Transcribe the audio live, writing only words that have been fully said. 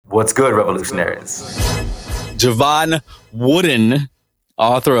What's good, revolutionaries? Jevon Wooden,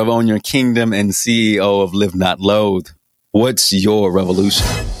 author of Own Your Kingdom and CEO of Live Not Loathe. What's your revolution?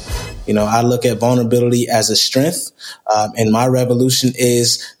 I look at vulnerability as a strength, and my revolution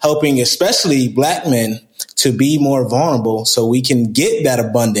is helping especially Black men to be more vulnerable so we can get that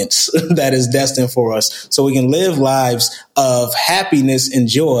abundance that is destined for us, so we can live lives of happiness and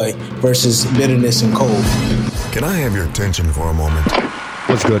joy versus bitterness and cold. Can I have your attention for a moment?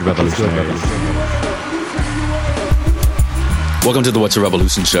 What's good, revolutionaries? Welcome to the What's Your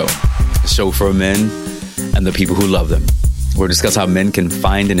Revolution show, a show for men and the people who love them. We'll discuss how men can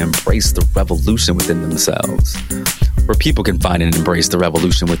find and embrace the revolution within themselves, where people can find and embrace the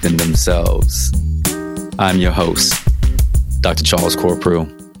revolution within themselves. I'm your host, Dr. Charles Corprew.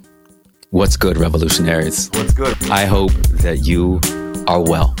 What's good, revolutionaries? What's good? I hope that you are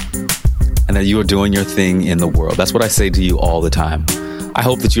well and that you are doing your thing in the world. That's what I say to you all the time. I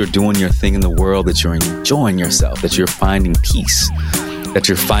hope that you're doing your thing in the world, that you're enjoying yourself, that you're finding peace, that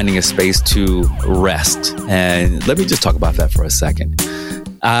you're finding a space to rest. And let me just talk about that for a second.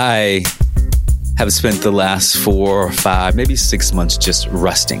 I have spent the last 4 or 5, maybe 6 months just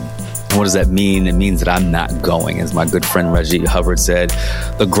resting. And what does that mean? It means that I'm not going. As my good friend Reggie Hubbard said,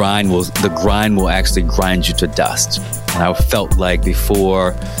 the grind will actually grind you to dust. And I felt like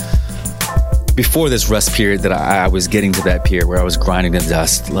before this rest period that I was getting to that period where I was grinding to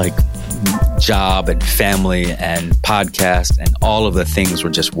dust, like job and family and podcast and all of the things were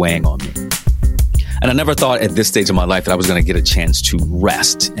just weighing on me. And I never thought at this stage of my life that I was going to get a chance to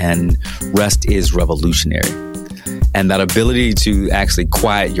rest. And rest is revolutionary. And that ability to actually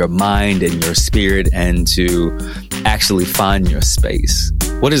quiet your mind and your spirit and to actually find your space.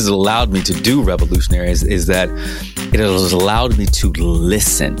 What has allowed me to do revolutionary is that it has allowed me to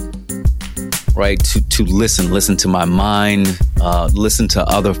listen. Right? To listen to my mind, listen to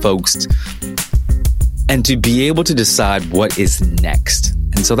other folks, and to be able to decide what is next.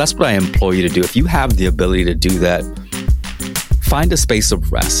 And so that's what I implore you to do. If you have the ability to do that, find a space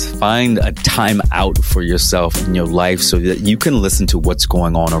of rest, find a time out for yourself in your life so that you can listen to what's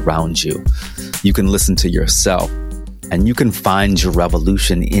going on around you. You can listen to yourself and you can find your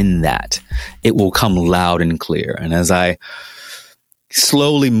revolution in that. It will come loud and clear. And as I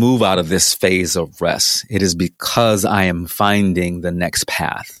slowly move out of this phase of rest, it is because I am finding the next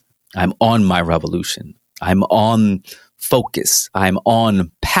path. I'm on my revolution. I'm on focus. I'm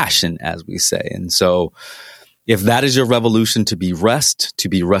on passion, as we say. And so if that is your revolution, to be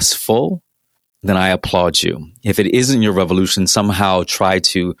restful, then I applaud you. If it isn't your revolution, somehow try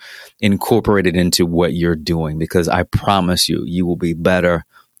to incorporate it into what you're doing, because I promise you, you will be better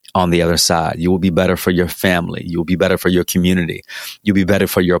on the other side. You will be better for your family. You'll be better for your community. You'll be better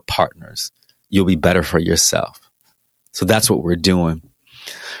for your partners. You'll be better for yourself. So that's what we're doing.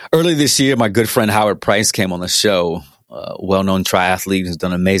 Early this year, my good friend Howard Price came on the show, a well-known triathlete who's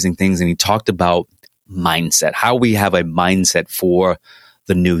done amazing things. And he talked about mindset, how we have a mindset for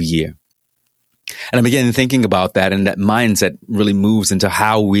the new year. And I began thinking about that, and that mindset really moves into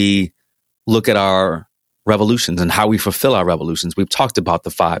how we look at our revolutions and how we fulfill our revolutions. We've talked about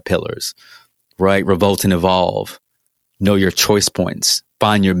the 5 pillars, right? Revolt and evolve. Know your choice points.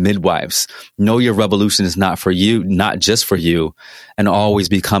 Find your midwives. Know your revolution is not for you, not just for you, and always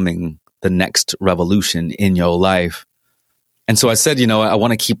becoming the next revolution in your life. And so I said, I want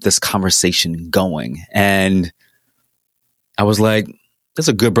to keep this conversation going. And I was like, there's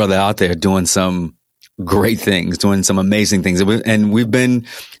a good brother out there doing some great things, doing some amazing things. And we've been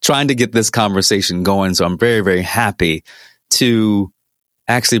trying to get this conversation going. So I'm very, very happy to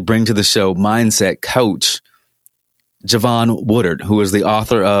actually bring to the show mindset coach Jevon Wooden, who is the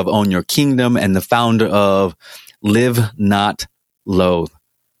author of Own Your Kingdom and the founder of Live Not Loathe.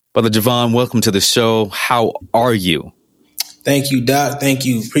 Brother Jevon, welcome to the show. How are you? Thank you, Doc. Thank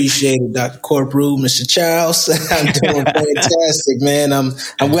you. Appreciate it, Dr. Corprew, Mr. Charles. I'm doing fantastic, man.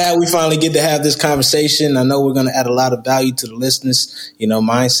 I'm glad we finally get to have this conversation. I know we're going to add a lot of value to the listeners.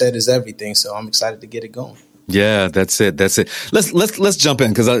 Mindset is everything, so I'm excited to get it going. Yeah, that's it. Let's jump in,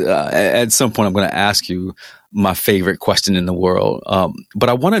 because at some point I'm going to ask you my favorite question in the world. But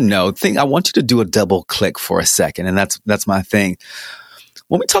I want to know. I want you to do a double click for a second, and that's my thing.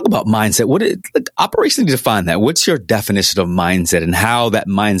 When we talk about mindset, operationally define that. What's your definition of mindset, and how that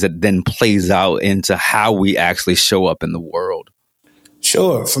mindset then plays out into how we actually show up in the world?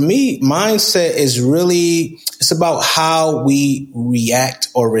 Sure. For me, mindset is it's about how we react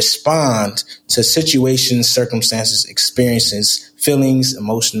or respond to situations, circumstances, experiences, feelings,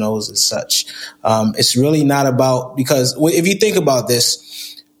 emotionals, and such. It's really not about, because if you think about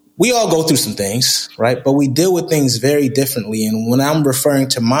this, we all go through some things, right? But we deal with things very differently. And when I'm referring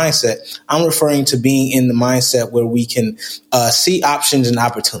to mindset, I'm referring to being in the mindset where we can see options and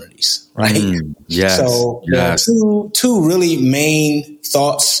opportunities, right? Yes. So Yes. two really main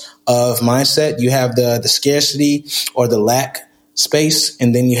thoughts of mindset. You have the scarcity or the lack space,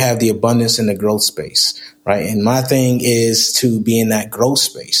 and then you have the abundance and the growth space, right? And my thing is to be in that growth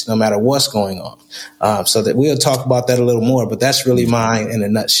space, no matter what's going on. So that we'll talk about that a little more, but that's really mine in a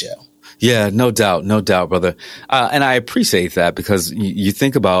nutshell. Yeah, no doubt, brother. And I appreciate that because you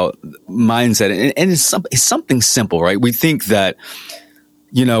think about mindset, and it's something simple, right? We think that,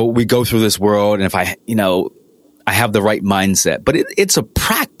 we go through this world, and if I have the right mindset, but it's a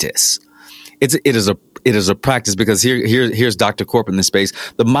practice. It is a practice because here's Dr. Corp in this space.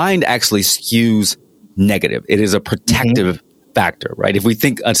 The mind actually skews negative. It is a protective factor, right? If we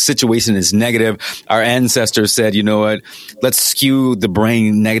think a situation is negative, our ancestors said, you know what, let's skew the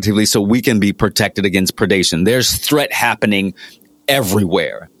brain negatively so we can be protected against predation. There's threat happening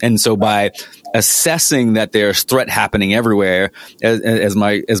everywhere. And so by assessing that there's threat happening everywhere, as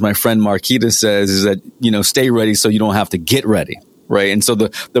my friend Marquita says, is that, stay ready so you don't have to get ready. Right. And so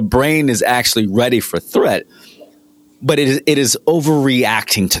the brain is actually ready for threat, but it is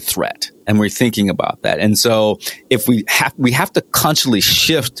overreacting to threat. And we're thinking about that. And so if we have to consciously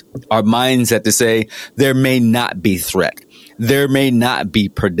shift our mindset to say there may not be threat. There may not be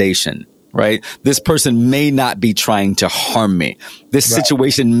predation. Right. This person may not be trying to harm me. This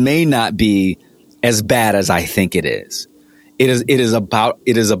situation may not be as bad as I think it is. It is about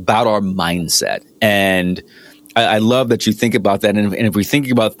our mindset. And I love that you think about that. And if we're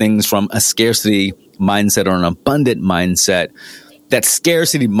thinking about things from a scarcity mindset or an abundant mindset, that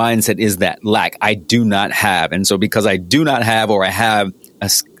scarcity mindset is that lack. I do not have. And so because I do not have, or I have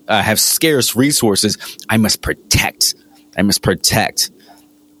scarce resources, I must protect.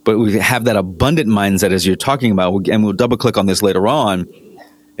 But we have that abundant mindset, as you're talking about, and we'll double click on this later on,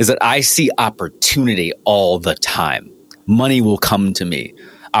 is that I see opportunity all the time. Money will come to me.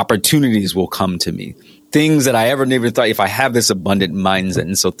 Opportunities will come to me. Things that I never thought, if I have this abundant mindset.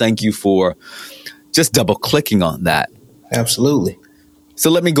 And so thank you for just double clicking on that. Absolutely. So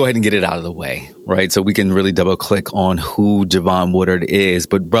let me go ahead and get it out of the way, right? So we can really double click on who Jevon Woodard is.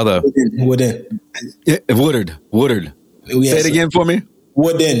 But brother, Woodard. Say it again for me.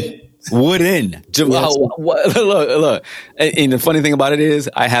 Wooden. Jevon, look. And the funny thing about it is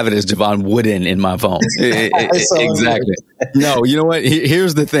I have it as Jevon Wooden in my phone. Exactly. No, you know what?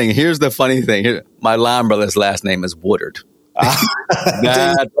 Here's the thing. Here's the funny thing. My line brother's last name is Woodard.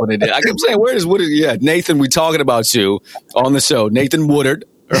 That's what it is. I kept saying, where is Woodard? Yeah, Nathan, we talking about you on the show. Nathan Woodard,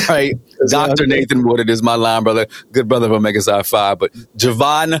 right? Dr. Nathan Woodard is my line brother. Good brother of Omega Psi Phi. But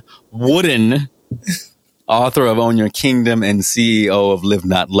Jevon Wooden, author of Own Your Kingdom and CEO of Live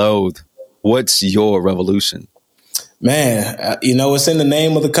Not Loathe. What's your revolution? Man, it's in the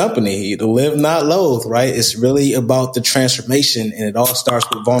name of the company, to Live Not Loathe, right? It's really about the transformation, and it all starts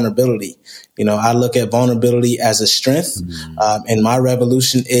with vulnerability. I look at vulnerability as a strength, and my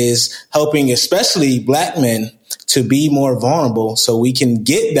revolution is helping especially Black men to be more vulnerable so we can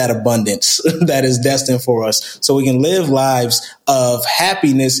get that abundance that is destined for us, so we can live lives of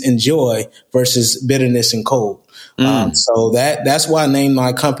happiness and joy versus bitterness and cold. So that's why I named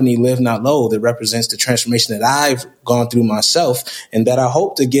my company Live Not Loathe. It represents the transformation that I've gone through myself and that I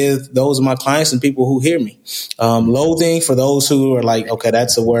hope to give those of my clients and people who hear me. Loathing, for those who are like, okay,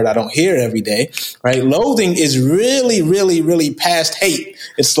 that's a word I don't hear every day, right? Loathing is really, really, really past hate.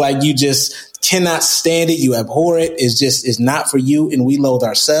 It's like you just cannot stand it. You abhor it. It's not for you. And we loathe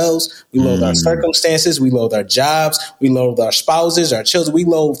ourselves. We loathe our circumstances. We loathe our jobs. We loathe our spouses, our children. We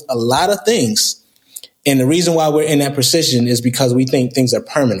loathe a lot of things. And the reason why we're in that position is because we think things are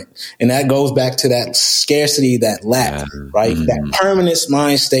permanent. And that goes back to that scarcity, that lack, right? That permanence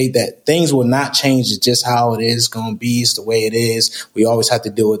mind state that things will not change. It's just how it is going to be. It's the way it is. We always have to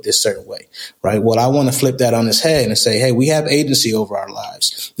do it this certain way, right? Well, I want to flip that on its head and say, hey, we have agency over our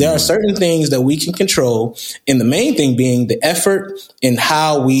lives. There are certain things that we can control. And the main thing being the effort and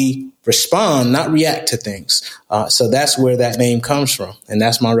how we respond, not react to things. So that's where that name comes from. And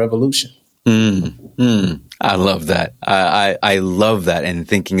that's my revolution. I love that. I love that. And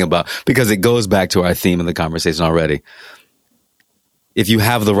thinking about, because it goes back to our theme of the conversation already. If you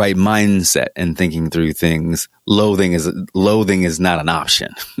have the right mindset and thinking through things, loathing is not an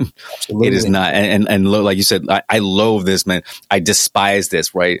option. It is not. And like you said, I loathe this, man. I despise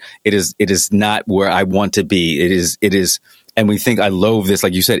this, right? It is not where I want to be. It is. And we think I loathe this,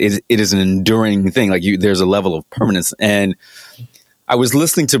 like you said, it is an enduring thing. Like there's a level of permanence. And I was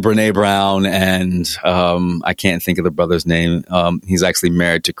listening to Brene Brown, and I can't think of the brother's name. He's actually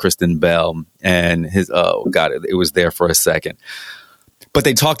married to Kristen Bell, and it was there for a second. But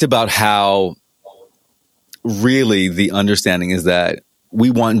they talked about how really the understanding is that we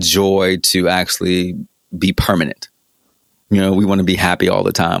want joy to actually be permanent. We want to be happy all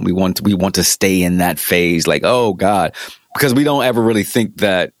the time. We want to stay in that phase, like, oh God, because we don't ever really think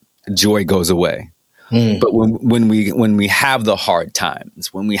that joy goes away. But when we have the hard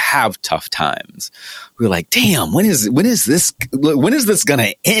times, when we have tough times, we're like, damn, when is this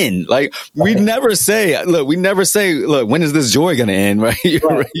gonna end? Like we never say, look, when is this joy gonna end? Right?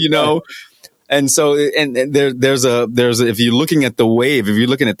 And so, and there's if you're looking at the wave, if you're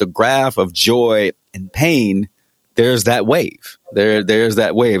looking at the graph of joy and pain, there's that wave. There's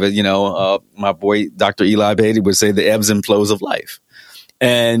that wave. My boy, Dr. Eli Beatty would say the ebbs and flows of life,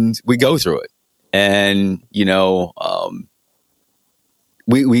 and we go through it. And, we go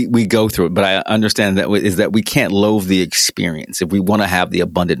through it, but I understand that is that we can't loathe the experience. If we want to have the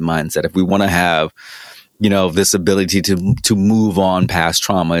abundant mindset, if we want to have, this ability to move on past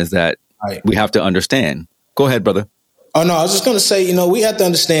trauma, is that we have to understand. Go ahead, brother. Oh, no, I was just going to say, we have to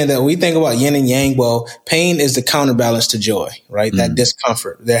understand that when we think about yin and yang, well, pain is the counterbalance to joy, right? That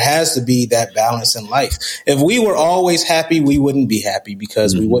discomfort. There has to be that balance in life. If we were always happy, we wouldn't be happy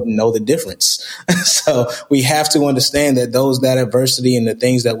because we wouldn't know the difference. So we have to understand that that adversity and the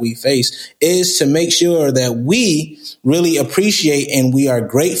things that we face is to make sure that we really appreciate and we are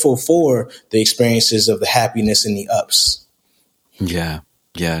grateful for the experiences of the happiness and the ups. Yeah.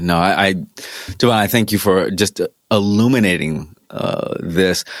 Yeah, no, Jevon, I thank you for just illuminating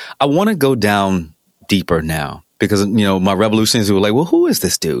this. I want to go down deeper now because, my revolutionists were like, well, who is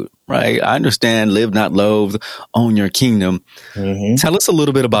this dude? Right? I understand, live not loathe, own your kingdom. Tell us a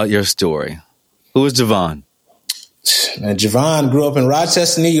little bit about your story. Who is Jevon? And Jevon grew up in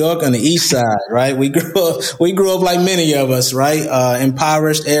Rochester, New York on the east side, right? We grew up like many of us, right?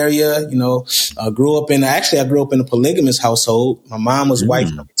 Impoverished area, I grew up in a polygamous household. My mom was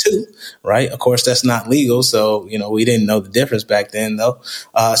wife number 2, right? Of course, that's not legal. So, we didn't know the difference back then though.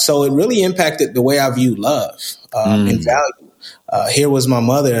 So it really impacted the way I view love, and value. Here was my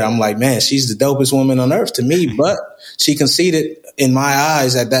mother. I'm like, man, she's the dopest woman on earth to me, but she conceded in my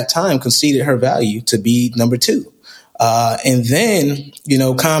eyes at that time, conceded her value to be number 2. And then,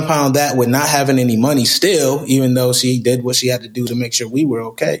 compound that with not having any money still, even though she did what she had to do to make sure we were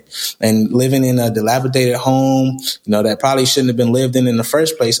okay, and living in a dilapidated home, that probably shouldn't have been lived in the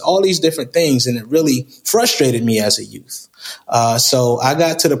first place, all these different things. And it really frustrated me as a youth. So I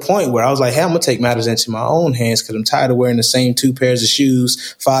got to the point where I was like, hey, I'm going to take matters into my own hands because I'm tired of wearing the same 2 pairs of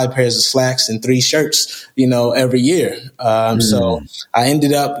shoes, 5 pairs of slacks, and 3 shirts, every year. So I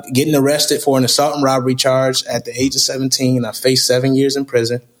ended up getting arrested for an assault and robbery charge at the age of 17. I faced 7 years in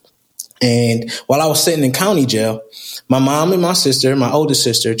prison. And while I was sitting in county jail, my mom and my sister, my oldest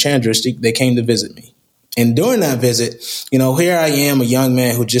sister, Chandra, they came to visit me. And during that visit, here I am, a young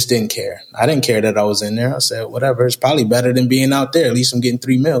man who just didn't care. I didn't care that I was in there. I said, whatever, it's probably better than being out there. At least I'm getting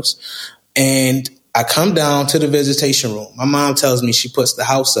 3 meals. And I come down to the visitation room. My mom tells me she puts the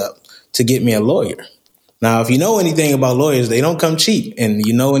house up to get me a lawyer. Now, if you know anything about lawyers, they don't come cheap. And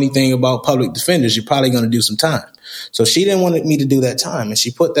you know anything about public defenders, you're probably going to do some time. So she didn't want me to do that time. And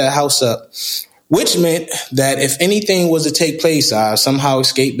she put that house up, which meant that if anything was to take place, I somehow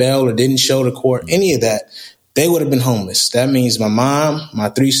escaped bail or didn't show to court, any of that, they would have been homeless. That means my mom, my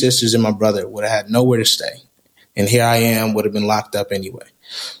 3 sisters, and my brother would have had nowhere to stay. And here I am, would have been locked up anyway.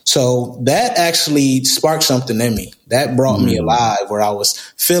 So that actually sparked something in me. That brought me alive, where I was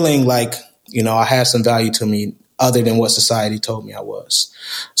feeling like, I had some value to me other than what society told me I was.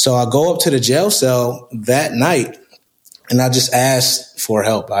 So I go up to the jail cell that night, and I just asked for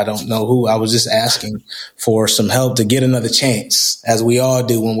help. I don't know who. I was just asking for some help to get another chance, as we all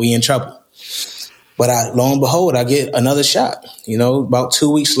do when we in trouble. But lo and behold, I get another shot. About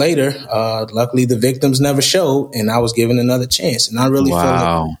 2 weeks later, luckily the victims never showed, and I was given another chance. And I really feel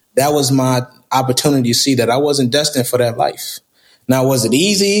like that was my opportunity to see that I wasn't destined for that life. Now, was it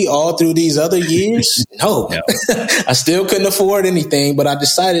easy all through these other years? No. I still couldn't afford anything, but I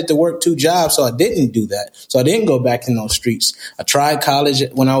decided to work 2 jobs, so I didn't do that. So I didn't go back in those streets. I tried college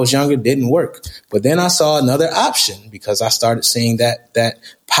when I was younger, didn't work. But then I saw another option because I started seeing that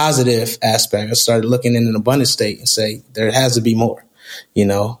positive aspect. I started looking in an abundant state and say, there has to be more.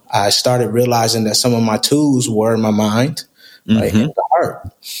 I started realizing that some of my tools were my mind, right, and the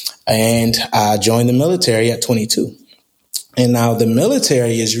heart. And I joined the military at 22. And now the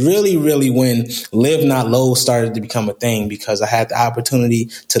military is really, really when live not low started to become a thing, because I had the opportunity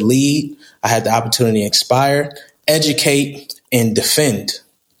to lead. I had the opportunity to inspire, educate, and defend.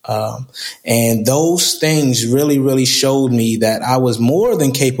 And those things really, really showed me that I was more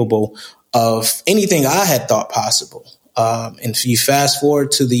than capable of anything I had thought possible. And if you fast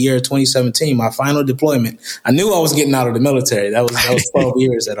forward to the year 2017, my final deployment, I knew I was getting out of the military. That was 12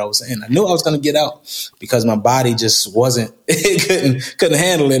 years that I was in. I knew I was going to get out because my body just wasn't, it couldn't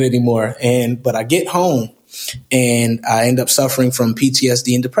handle it anymore. But I get home and I end up suffering from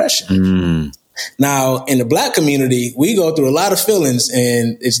PTSD and depression. Now, in the Black community, we go through a lot of feelings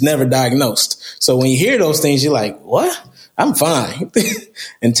and it's never diagnosed. So when you hear those things, you're like, what? I'm fine.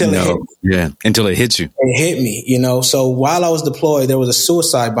 Until it hit me. Yeah, until it hits you. It hit me, So while I was deployed, there was a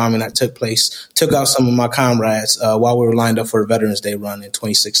suicide bombing that took place, took out some of my comrades while we were lined up for a Veterans Day run in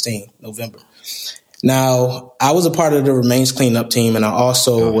 2016, November. Now, I was a part of the Remains cleanup team, and I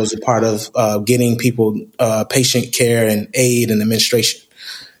also was a part of getting people patient care and aid and administration.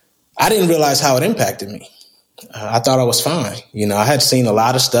 I didn't realize how it impacted me. I thought I was fine. I had seen a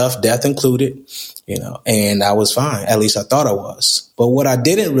lot of stuff, death included, and I was fine. At least I thought I was. But what I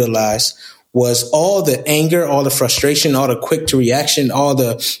didn't realize was all the anger, all the frustration, all the quick to reaction, all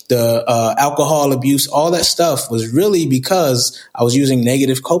the alcohol abuse, all that stuff was really because I was using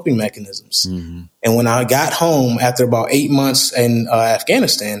negative coping mechanisms. Mm-hmm. And when I got home after about 8 months in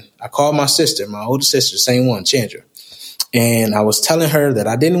Afghanistan, I called my sister, my older sister, same one, Chandra. And I was telling her that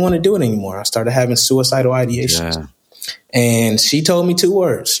I didn't want to do it anymore. I started having suicidal ideations. Yeah. And she told me 2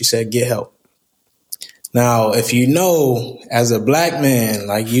 words. She said, get help. Now, if you know, as a Black man,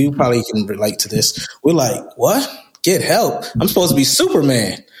 like you probably can relate to this, we're like, what? Get help? I'm supposed to be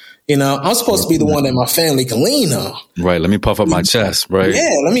Superman. I'm supposed to be the one that my family can lean on. Right. Let me puff up my chest. Right. Yeah.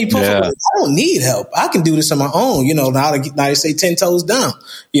 Let me puff up. I don't need help. I can do this on my own. Now they say 10 toes down.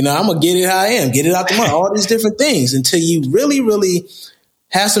 I'm going to get it how I am. Get it out the mud. All these different things until you really, really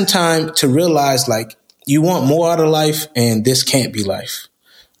have some time to realize like you want more out of life and this can't be life.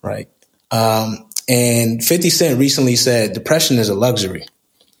 Right. And 50 Cent recently said depression is a luxury.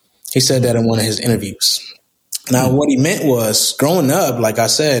 He said that in one of his interviews. Now, what he meant was growing up, like I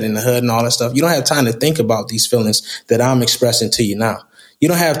said, in the hood and all that stuff, you don't have time to think about these feelings that I'm expressing to you now. You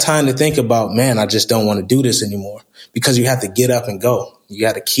don't have time to think about, man, I just don't want to do this anymore because you have to get up and go. You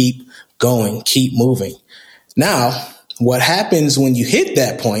got to keep going, keep moving. Now, what happens when you hit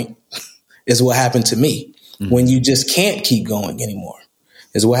that point is what happened to me. Mm-hmm. When you just can't keep going anymore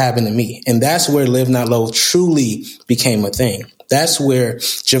is what happened to me. And that's where Live Not Low truly became a thing. That's where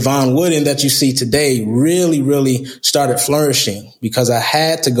Jevon Wooden that you see today really, really started flourishing because I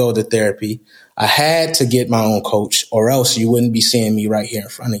had to go to therapy. I had to get my own coach or else you wouldn't be seeing me right here in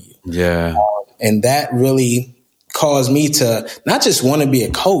front of you. Yeah. And that really caused me to not just want to be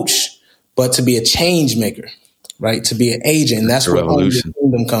a coach, but to be a change maker, right? To be an agent. And that's where Own Your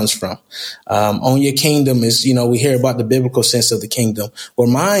Kingdom comes from. Own Your Kingdom is, we hear about the biblical sense of the kingdom, where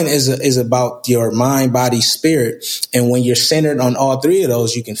mine is about your mind, body, spirit. And when you're centered on all 3 of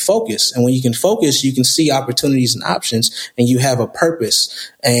those, you can focus. And when you can focus, you can see opportunities and options and you have a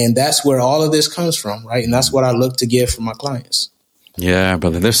purpose. And that's where all of this comes from, right? And that's what I look to give for my clients. Yeah,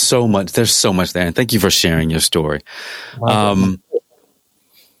 brother. There's so much there. And thank you for sharing your story.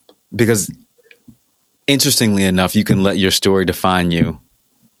 Because interestingly enough, you can let your story define you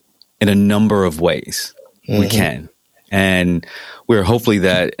in a number of ways. Mm-hmm. We can. And we're hopefully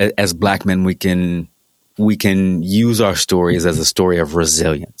that as Black men, we can use our stories as a story of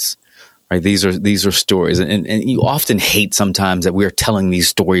resilience, right? These are stories. And you often hate sometimes that we're telling these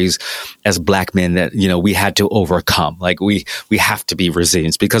stories as Black men that, we had to overcome. Like we have to be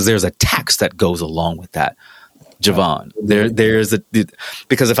resilient because there's a tax that goes along with that. Jevon,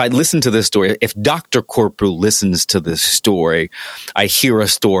 because if I listen to this story, if Dr. Corporal listens to this story, I hear a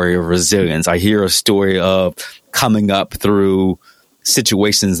story of resilience. I hear a story of coming up through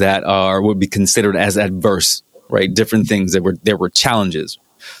situations that would be considered as adverse, right? Different things there were challenges.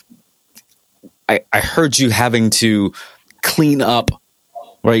 I heard you having to clean up,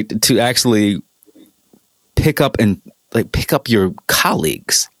 right? To actually pick up your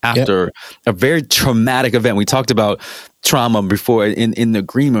colleagues after a very traumatic event. We talked about trauma before in the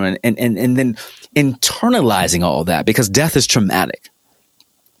agreement and then internalizing all that because death is traumatic,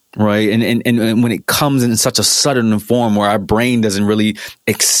 right? And when it comes in such a sudden form where our brain doesn't really,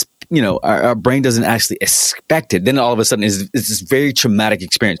 our brain doesn't actually expect it, then all of a sudden it's this very traumatic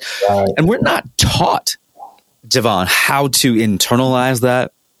experience. Right. And we're not taught, Jevon, how to internalize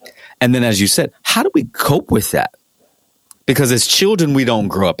that. And then, as you said, how do we cope with that? Because as children, we don't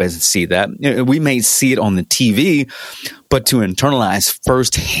grow up and see that. We may see it on the TV, but to internalize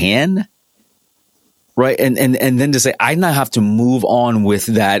firsthand, right? And then to say, I now have to move on with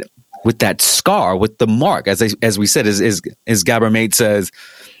that with that scar, with the mark, as we said, as Gabor Mate says,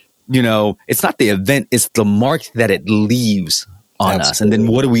 it's not the event, it's the mark that it leaves on Absolutely. us. And then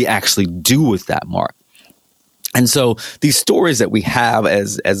what do we actually do with that mark? And so these stories that we have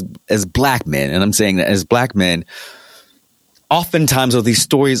as Black men, and I'm saying that as Black men, oftentimes are these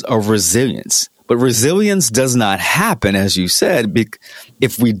stories of resilience. But resilience does not happen, as you said,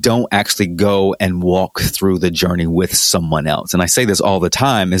 if we don't actually go and walk through the journey with someone else. And I say this all the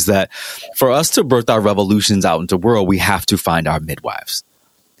time, is that for us to birth our revolutions out into the world, we have to find our midwives.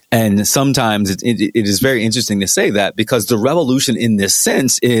 And sometimes it is very interesting to say that, because the revolution in this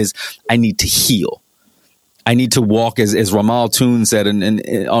sense is I need to heal. I need to walk, as Ramal Toon said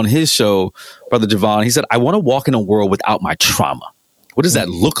on his show, Brother Jevon, he said, I want to walk in a world without my trauma. What does that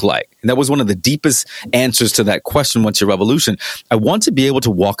look like? And that was one of the deepest answers to that question, what's your revolution? I want to be able to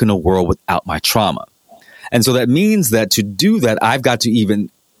walk in a world without my trauma. And so that means that to do that, I've got to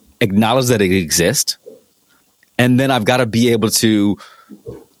even acknowledge that it exists. And then I've got to be able to,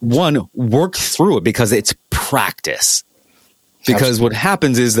 one, work through it, because it's practice. Because what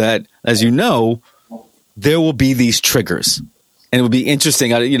happens is that, as you know, there will be these triggers, and it would be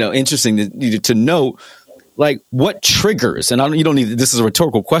interesting, to note, like, what triggers, and you don't need, this is a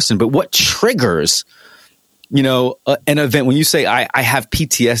rhetorical question, but what triggers, an event? When you say I have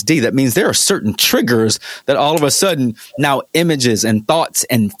PTSD, that means there are certain triggers that all of a sudden now images and thoughts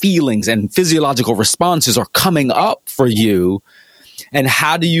and feelings and physiological responses are coming up for you. And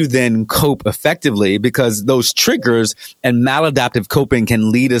how do you then cope effectively? Because those triggers and maladaptive coping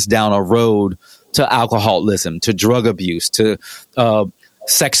can lead us down a road to alcoholism, to drug abuse, to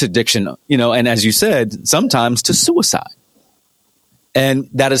sex addiction, and as you said, sometimes to suicide. And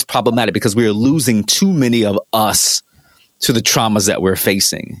that is problematic, because we are losing too many of us to the traumas that we're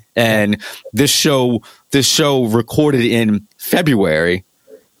facing. And this show recorded in February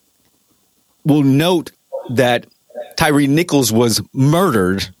will note that Tyree Nichols was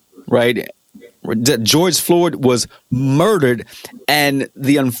murdered, right? That George Floyd was murdered. And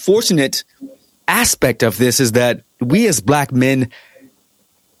the unfortunate aspect of this is that we as Black men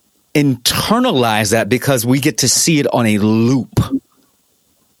internalize that, because we get to see it on a loop.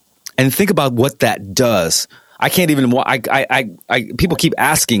 And think about what that does. I can't even, people keep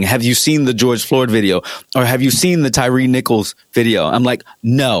asking, have you seen the George Floyd video? Or have you seen the Tyree Nichols video? I'm like,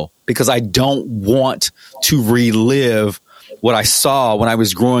 no, because I don't want to relive what I saw when I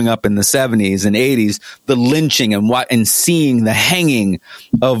was growing up in the 70s and 80s, the lynching and seeing the hanging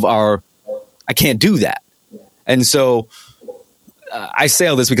of I can't do that. And so I say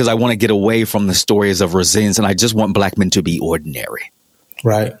all this because I want to get away from the stories of resilience, and I just want Black men to be ordinary.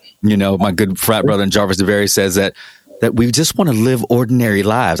 Right. My good frat brother Jarvis DeVary says that we just want to live ordinary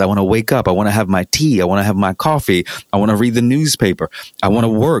lives. I want to wake up. I want to have my tea. I want to have my coffee. I want to read the newspaper. I want to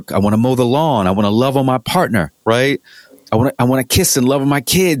work. I want to mow the lawn. I want to love on my partner. Right. I want to kiss and love on my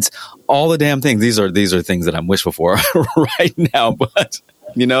kids. All the damn things. These are things that I'm wishful for right now. But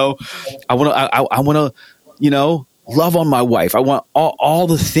I want to love on my wife. I want all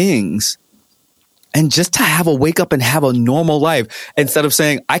the things. And just to have a wake up and have a normal life, instead of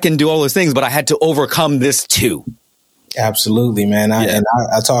saying I can do all those things, but I had to overcome this too. Absolutely, man. I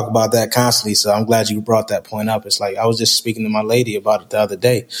talk about that constantly. So I'm glad you brought that point up. It's like, I was just speaking to my lady about it the other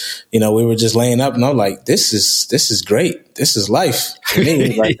day. We were just laying up, and I'm like, this is great. This is life for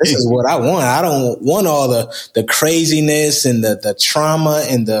me. Like, this is what I want. I don't want all the craziness and the trauma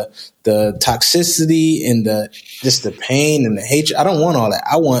and the toxicity and just the pain and the hatred. I don't want all that.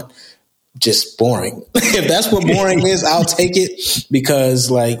 I want just boring. If that's what boring is, I'll take it, because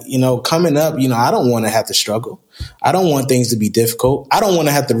coming up, I don't want to have to struggle. I don't want things to be difficult. I don't want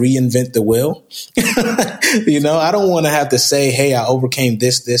to have to reinvent the wheel. I don't want to have to say, hey, I overcame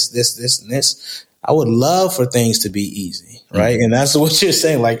this, and this. I would love for things to be easy. Right. Mm-hmm. And that's what you're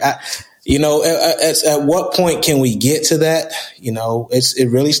saying. Like, at what point can we get to that?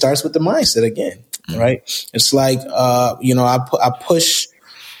 It really starts with the mindset again. Mm-hmm. Right. It's like, I push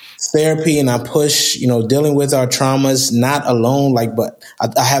therapy, and I push, dealing with our traumas, not alone, but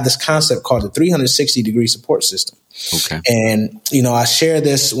I have this concept called the 360-degree support system. Okay. And, I share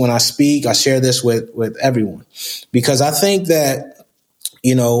this when I speak. I share this with everyone, because I think that,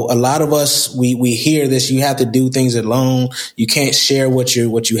 a lot of us, we hear this, you have to do things alone. You can't share what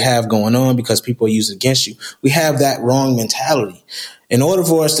you have going on because people use it against you. We have that wrong mentality. In order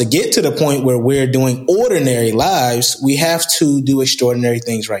for us to get to the point where we're doing ordinary lives, we have to do extraordinary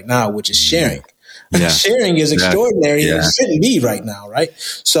things right now, which is sharing. Yeah. Sharing is extraordinary. Yeah. It shouldn't be right now, right?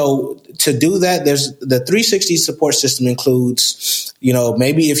 So to do that, there's the 360 support system includes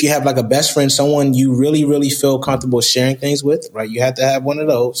Maybe if you have like a best friend, someone you really, really feel comfortable sharing things with, right? You have to have one of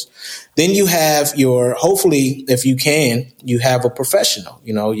those. Then you have hopefully, if you can, you have a professional,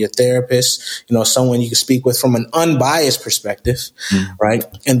 your therapist, someone you can speak with from an unbiased perspective, right?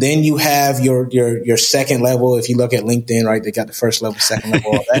 And then you have your second level. If you look at LinkedIn, right, they got the first level, second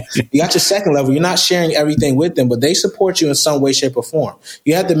level, all that. You got your second level. You're not sharing everything with them, but they support you in some way, shape, or form.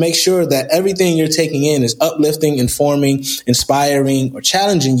 You have to make sure that everything you're taking in is uplifting, informing, inspiring, or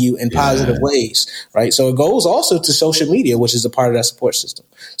challenging you in positive ways, right? So it goes also to social media, which is a part of that support system.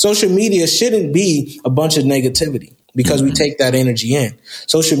 Social media shouldn't be a bunch of negativity because we take that energy in.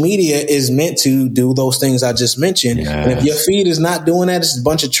 Social media is meant to do those things I just mentioned. Yes. And if your feed is not doing that, it's a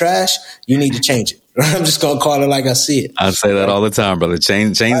bunch of trash, you need to change it. I'm just going to call it like I see it. I say that all the time, brother.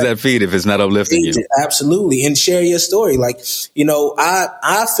 Change that feed if it's not uplifting you. Absolutely. And share your story. Like,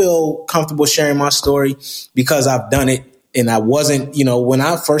 I feel comfortable sharing my story because I've done it. And I wasn't, when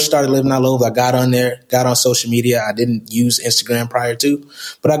I first started living out Loathe, I got on social media. I didn't use Instagram prior to,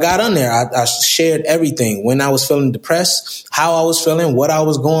 but I got on there. I shared everything. When I was feeling depressed, how I was feeling, what I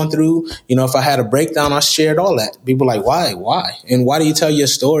was going through. If I had a breakdown, I shared all that. People were like, why? And why do you tell your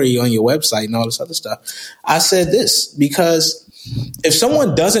story on your website and all this other stuff? I said this because if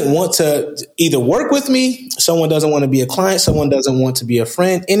someone doesn't want to either work with me, someone doesn't want to be a client, someone doesn't want to be a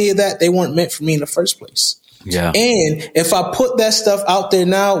friend, any of that, they weren't meant for me in the first place. Yeah. And if I put that stuff out there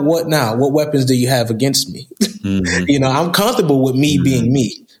now? What weapons do you have against me? Mm-hmm. I'm comfortable with me being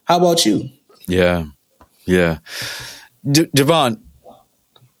me. How about you? Yeah. Yeah. Jevon,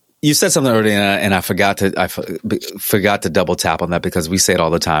 you said something earlier and I forgot to double tap on that because we say it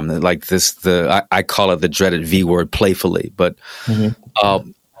all the time. Like I call it the dreaded V word playfully, but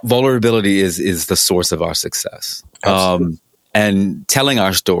vulnerability is the source of our success. And telling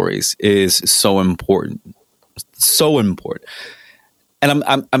our stories is so important. So important. And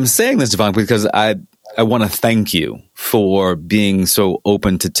I'm saying this, Jevon, because I want to thank you for being so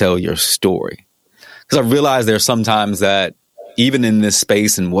open to tell your story. Because I realize there's sometimes that even in this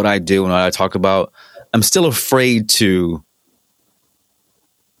space and what I do and what I talk about, I'm still afraid to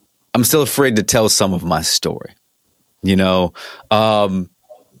tell some of my story. I'm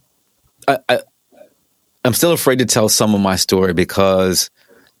still afraid to tell some of my story because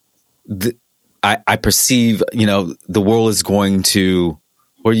I perceive, the world is going to,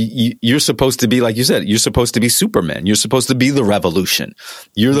 or you're supposed to be, like you said, you're supposed to be Superman. You're supposed to be the revolution.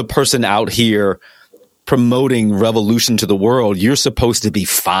 You're the person out here promoting revolution to the world. You're supposed to be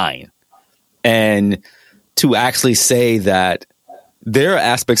fine. And to actually say that there are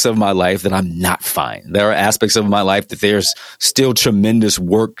aspects of my life that I'm not fine. There are aspects of my life that there's still tremendous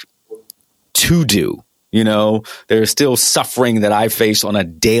work to do. There's still suffering that I face on a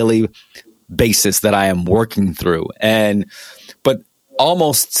daily basis that I am working through. But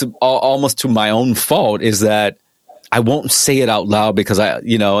almost to my own fault is that I won't say it out loud because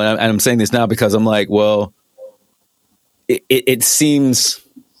and I'm saying this now because I'm like, well, it seems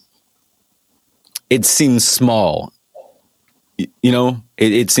small,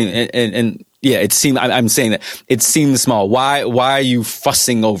 it seems, it seems, I'm saying that it seems small. Why are you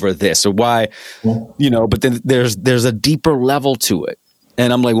fussing over this or why, but then there's a deeper level to it.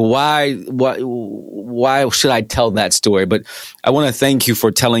 And I'm like, well, why should I tell that story? But I want to thank you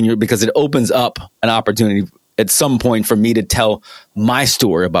for telling because it opens up an opportunity at some point for me to tell my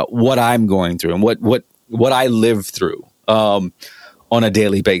story about what I'm going through and what I live through on a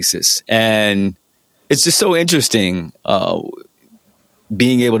daily basis. And it's just so interesting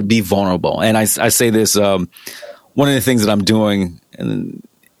being able to be vulnerable. And I say this, one of the things that I'm doing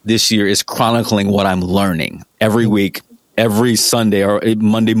this year is chronicling what I'm learning every week. Every Sunday or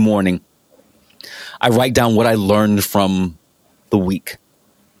Monday morning, I write down what I learned from the week,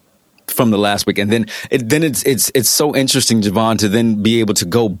 from the last week, and then it's so interesting, Jevon, to then be able to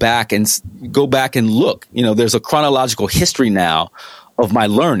go back and look. There's a chronological history now of my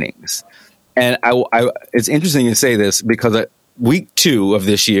learnings, and it's interesting to say this because week 2 of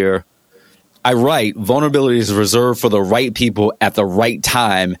this year, I write vulnerability is reserved for the right people at the right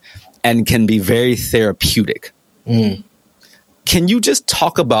time and can be very therapeutic. Can you just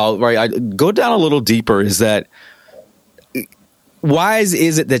talk about, go down a little deeper, is that why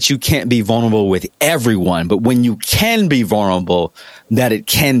is it that you can't be vulnerable with everyone, but when you can be vulnerable, that it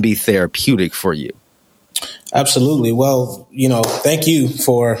can be therapeutic for you? Absolutely. Well, thank you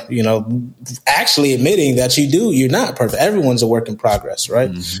for, actually admitting that you're not perfect. Everyone's a work in progress,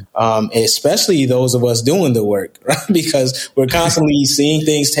 right? Especially those of us doing the work, right? Because we're constantly seeing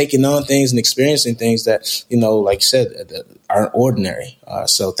things, taking on things and experiencing things that, like you said, aren't ordinary.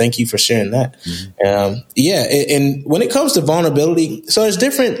 So thank you for sharing that. And when it comes to vulnerability, so there's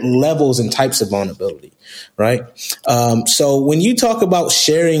different levels and types of vulnerability. Right. So when you talk about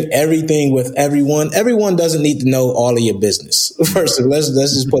sharing everything with everyone doesn't need to know all of your business. First, let's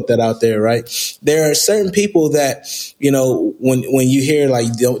just put that out there. Right. There are certain people that, when you hear like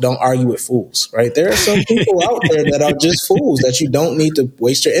don't argue with fools. Right. There are some people out there that are just fools that you don't need to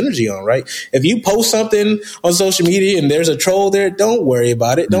waste your energy on. Right. If you post something on social media and there's a troll there, don't worry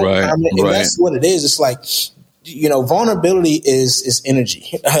about it. Don't comment. And that's what it is. It's like, vulnerability is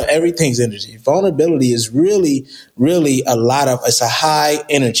energy. Everything's energy. Vulnerability is really, really it's a high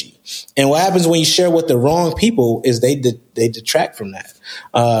energy. And what happens when you share with the wrong people is they detract from that.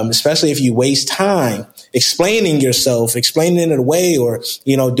 Especially if you waste time explaining yourself, explaining it in a way, or,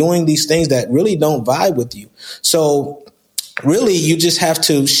 doing these things that really don't vibe with you. So really, you just have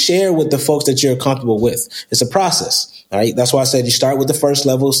to share with the folks that you're comfortable with. It's a process. All right. That's why I said you start with the first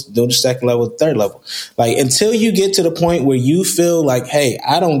level, do the second level, the third level. Like until you get to the point where you feel like, hey,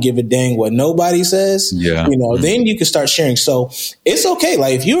 I don't give a dang what nobody says, then you can start sharing. So it's okay.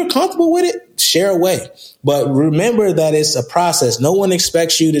 Like if you're comfortable with it, share away. But remember that it's a process. No one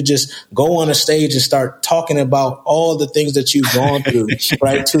expects you to just go on a stage and start talking about all the things that you've gone through,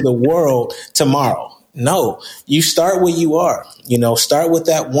 right, to the world tomorrow. No, you start where you are, start with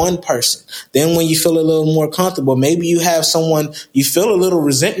that one person. Then when you feel a little more comfortable, maybe you have someone you feel a little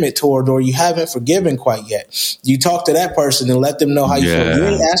resentment toward, or you haven't forgiven quite yet. You talk to that person and let them know how you feel. You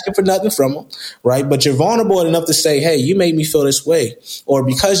ain't asking for nothing from them, right? But you're vulnerable enough to say, hey, you made me feel this way. Or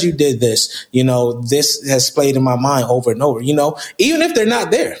because you did this, this has played in my mind over and over, even if they're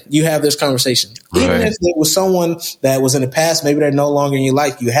not there, you have this conversation. Right. Even if it was someone that was in the past, maybe they're no longer in your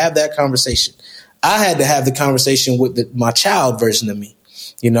life, you have that conversation. I had to have the conversation with my child version of me.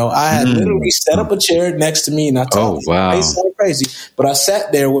 I had literally set up a chair next to me and I talked. It sounded crazy, but I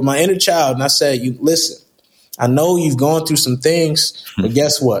sat there with my inner child and I said, listen, I know you've gone through some things, but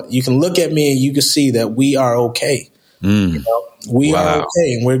guess what? You can look at me and you can see that we are okay. We are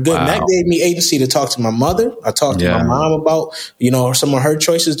okay and we're good. And that gave me agency to talk to my mother. I talked to my mom about, some of her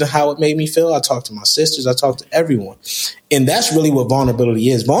choices to how it made me feel. I talked to my sisters. I talked to everyone. And that's really what vulnerability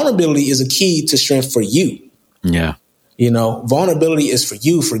is. Vulnerability is a key to strength for you. Yeah. Vulnerability is for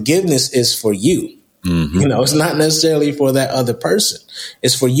you. Forgiveness is for you. It's not necessarily for that other person.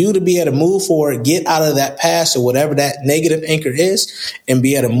 It's for you to be able to move forward, get out of that past or whatever that negative anchor is, and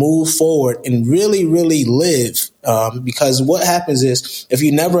be able to move forward and really, really live. Because what happens is if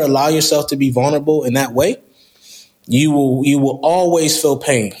you never allow yourself to be vulnerable in that way, you will always feel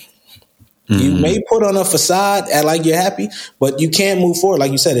pain. You may put on a facade, act like you're happy, but you can't move forward.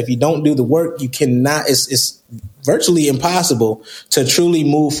 Like you said, if you don't do the work, you cannot. It's virtually impossible to truly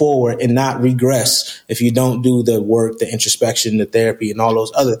move forward and not regress if you don't do the work, the introspection, the therapy, and all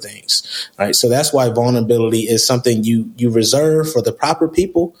those other things. Right. So that's why vulnerability is something you reserve for the proper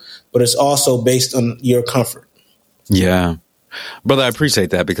people, but it's also based on your comfort. Yeah. Brother, I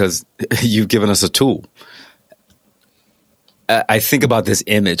appreciate that because you've given us a tool. I think about this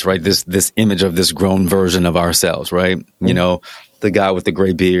image, right? This image of this grown version of ourselves, right? The guy with the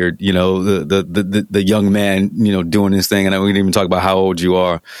gray beard, the young man, doing his thing. And we didn't even talk about how old you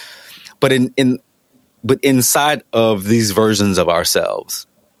are. But but inside of these versions of ourselves,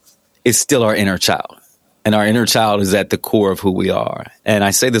 it's still our inner child. And our inner child is at the core of who we are. And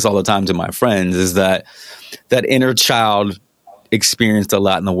I say this all the time to my friends, is that inner child experienced a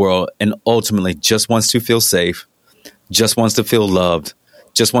lot in the world and ultimately just wants to feel safe, just wants to feel loved,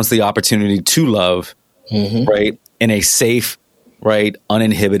 just wants the opportunity to love, right, in a safe, right,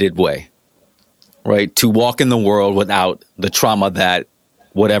 uninhibited way, right, to walk in the world without the trauma that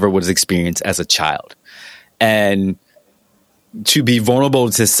whatever was experienced as a child. And to be vulnerable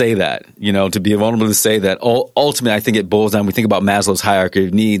to say that, ultimately, I think it boils down, we think about Maslow's hierarchy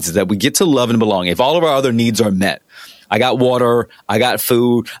of needs, is that we get to love and belong. If all of our other needs are met, I got water, I got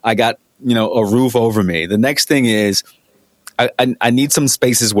food, I got, a roof over me. The next thing is, I need some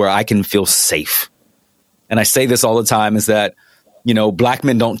spaces where I can feel safe. And I say this all the time is that, Black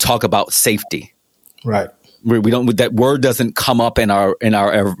men don't talk about safety. Right. We don't, that word doesn't come up in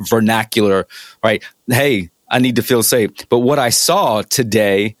our vernacular, right? Hey, I need to feel safe. But what I saw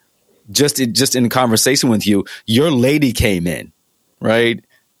today, just in conversation with you, your lady came in, right?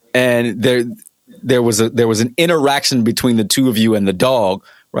 And there was an interaction between the two of you and the dog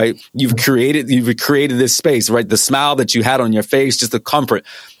right? You've created this space, right? The smile that you had on your face, just the comfort.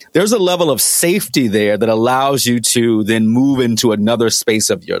 There's a level of safety there that allows you to then move into another space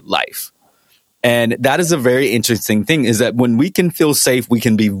of your life. And that is a very interesting thing, is that when we can feel safe, we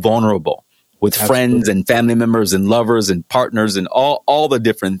can be vulnerable with friends and family members and lovers and partners and all the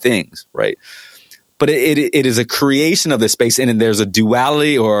different things, right? But it is a creation of this space, and there's a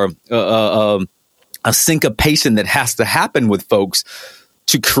duality or a syncopation that has to happen with folks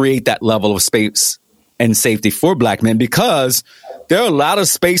to create that level of space and safety for Black men, because there are a lot of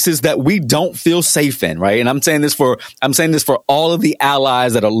spaces that we don't feel safe in, right? And I'm saying this for all of the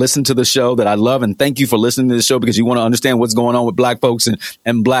allies that are listening to the show that I love, and thank you for listening to the show because you want to understand what's going on with Black folks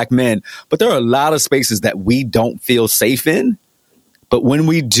and Black men. But there are a lot of spaces that we don't feel safe in. But when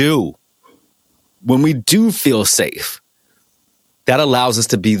we do feel safe, that allows us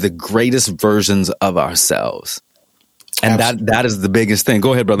to be the greatest versions of ourselves. And that is the biggest thing.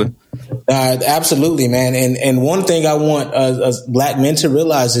 Go ahead, brother. Absolutely, man. And one thing I want Black men to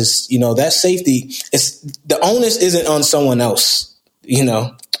realize is, that safety is, the onus isn't on someone else,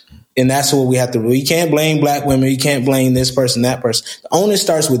 and that's what we have to do. You can't blame Black women. You can't blame this person, that person. The onus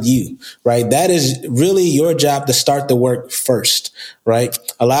starts with you, right? That is really your job to start the work first, right?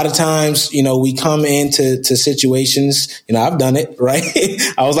 A lot of times, we come into situations, I've done it, right?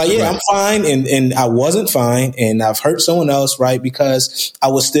 I was like, I'm fine. And I wasn't fine. And I've hurt someone else, right? Because I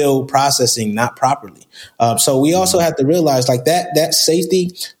was still processing not properly. So we also have to realize like that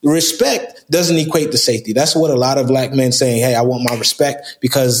safety, respect doesn't equate to safety. That's what a lot of Black men saying, hey, I want my respect,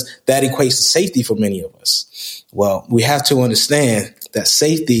 because that equates to safety for many of us. Well, we have to understand that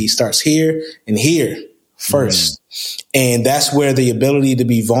safety starts here and here first. And that's where the ability to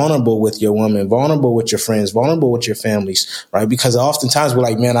be vulnerable with your woman, vulnerable with your friends, vulnerable with your families, right? Because oftentimes we're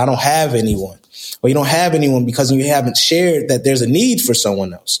like, man, I don't have anyone. Well, you don't have anyone because you haven't shared that there's a need for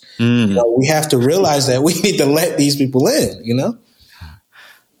someone else. We have to realize that we need to let these people in,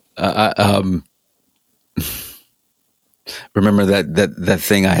 Remember that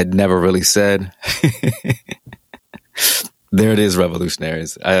thing I had never really said? There it is,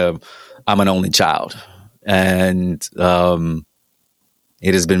 revolutionaries. I'm an only child. And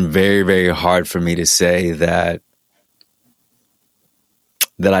it has been very, very hard for me to say that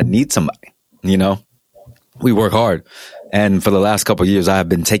I need somebody. We work hard. And for the last couple of years, I have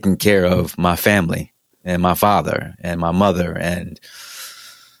been taking care of my family and my father and my mother and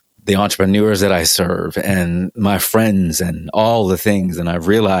the entrepreneurs that I serve and my friends and all the things. And I've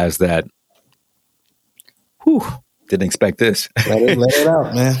realized that, didn't expect this. Let it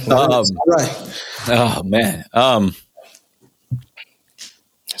out, man. It's all right. Oh, man.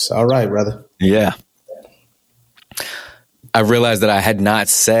 It's all right, brother. Yeah. I realized that I had not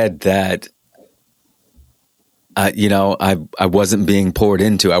said that, I wasn't being poured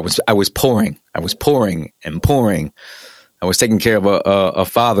into. I was pouring. I was pouring and pouring. I was taking care of a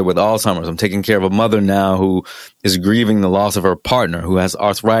father with Alzheimer's. I'm taking care of a mother now who is grieving the loss of her partner who has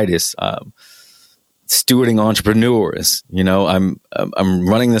arthritis. Stewarding entrepreneurs, I'm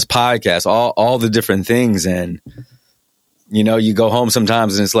running this podcast, all the different things. And, you go home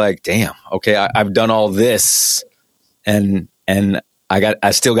sometimes and it's like, damn, okay, I've done all this and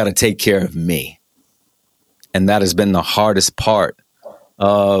I still got to take care of me. And that has been the hardest part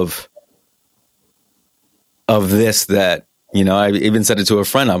of this, that, I even said it to a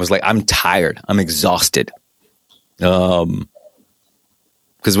friend. I was like, I'm tired. I'm exhausted. Because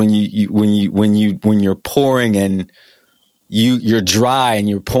when you're pouring and you're dry and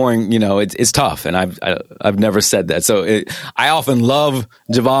you're pouring, it's tough. And I've never said that. So I often love,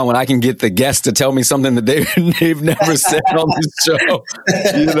 Jevon, when I can get the guests to tell me something that they've never said on this show.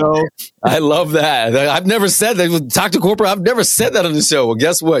 I love that. I've never said that. Talk to corporate. I've never said that on the show. Well,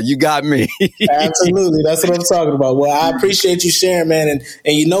 guess what? You got me. Absolutely. That's what I'm talking about. Well, I appreciate you sharing, man.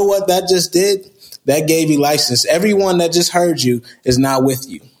 And you know what that just did? That gave you license. Everyone that just heard you is now with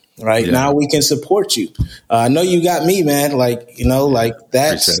you. Right. Yeah. Now we can support you. I know you got me, man.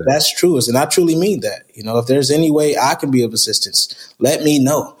 That's true. And I truly mean that. If there's any way I can be of assistance, let me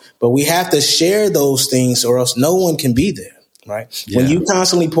know. But we have to share those things or else no one can be there. Right. Yeah. When you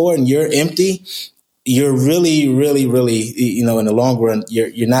constantly pour and you're empty, you're really, really, really, in the long run,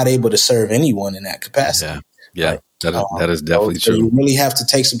 you're not able to serve anyone in that capacity. Yeah. Yeah. Right? That is definitely true. You really have to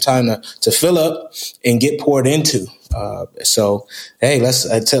take some time to fill up and get poured into. So, hey,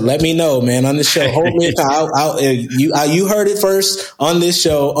 let me know, man, on the show. Hold me. You heard it first on this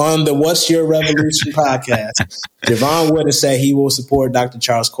show on the What's Your Revolution podcast. Jevon Wooden said he will support Dr.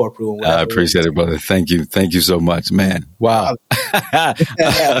 Charles Corprew. I appreciate it, brother. Thank you so much, man. Wow. I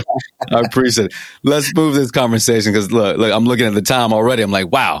appreciate it. Let's move this conversation because look, I'm looking at the time already. I'm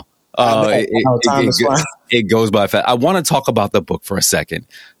like, wow. It goes by fast. I want to talk about the book for a second.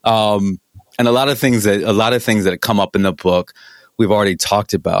 And a lot of things that come up in the book, we've already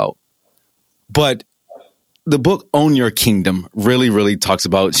talked about. But the book Own Your Kingdom really, really talks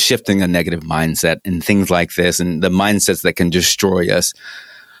about shifting a negative mindset and things like this and the mindsets that can destroy us.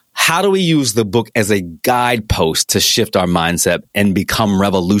 How do we use the book as a guidepost to shift our mindset and become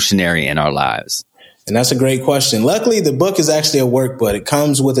revolutionary in our lives? And that's a great question. Luckily, the book is actually a workbook. It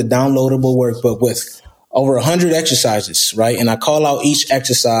comes with a downloadable workbook with over 100 exercises, right? And I call out each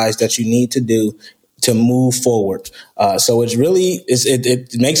exercise that you need to do to move forward. So it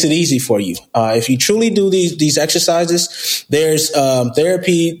makes it easy for you. If you truly do these exercises, there's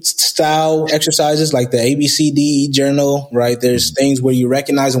therapy style exercises like the ABCD journal, right? There's things where you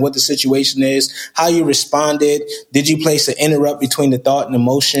recognize what the situation is, how you responded. Did you place an interrupt between the thought and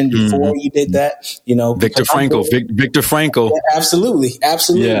emotion before you did that? You know, Viktor Frankl. Yeah, absolutely.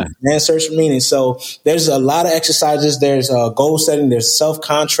 Yeah. Man, search for meaning. So there's a lot of exercises. There's goal setting. There's self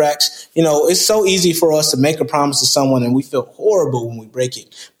contracts. You know, it's so easy for us to make a promise to someone and we feel horrible when we break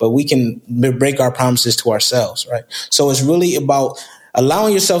it, but we can break our promises to ourselves, right? So it's really about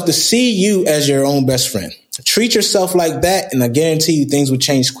allowing yourself to see you as your own best friend. Treat yourself like that, and I guarantee you things will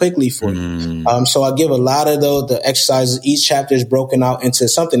change quickly for you. So I give a lot of the exercises. Each chapter is broken out into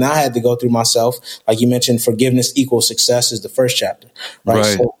something I had to go through myself. Like you mentioned, forgiveness equals success is the first chapter, right?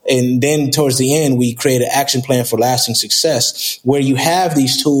 So, and then towards the end, we create an action plan for lasting success where you have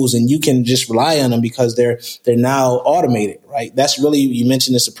these tools and you can just rely on them because they're now automated, right? That's really, you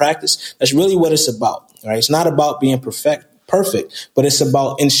mentioned it's a practice. That's really what it's about, right? It's not about being perfect, but it's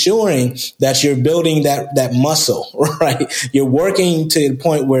about ensuring that you're building that muscle, right? You're working to the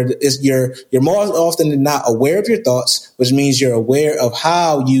point where you're more often than not aware of your thoughts, which means you're aware of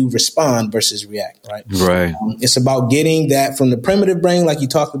how you respond versus react, right? Right. It's about getting that from the primitive brain, like you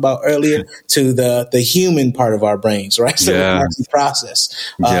talked about earlier, to the human part of our brains, right? So we can actually process.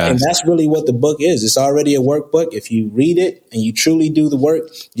 And that's really what the book is. It's already a workbook. If you read it and you truly do the work,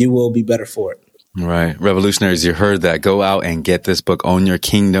 you will be better for it. Right. Revolutionaries, you heard that. Go out and get this book, Own Your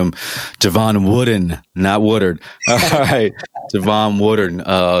Kingdom. Jevon Wooden, not Woodard. All right. Jevon Wooden,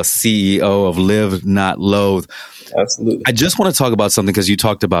 CEO of Live Not Loathe. Absolutely. I just want to talk about something because you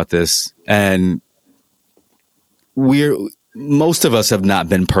talked about this, and most of us have not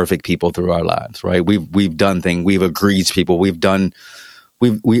been perfect people through our lives, right? We've done things, we've agreed to people, we've done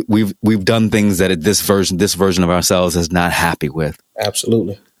things that this version of ourselves is not happy with.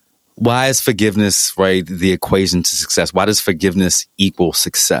 Absolutely. Why is forgiveness, right, the equation to success? Why does forgiveness equal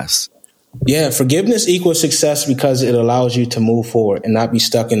success? Yeah, forgiveness equals success because it allows you to move forward and not be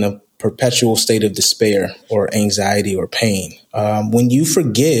stuck in a perpetual state of despair or anxiety or pain. When you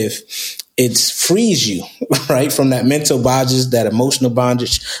forgive, it frees you, right, from that mental bondage, that emotional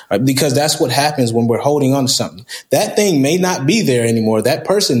bondage, because that's what happens when we're holding on to something. That thing may not be there anymore. That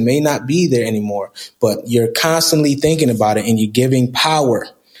person may not be there anymore, but you're constantly thinking about it and you're giving power.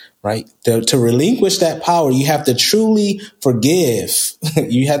 Right. To relinquish that power, you have to truly forgive.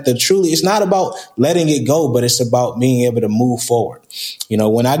 You have to truly, it's not about letting it go, but it's about being able to move forward. You know,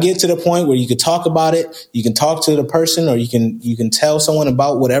 when I get to the point where you can talk about it, you can talk to the person or you can tell someone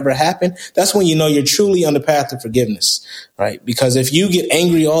about whatever happened. That's when you know you're truly on the path to forgiveness. Right. Because if you get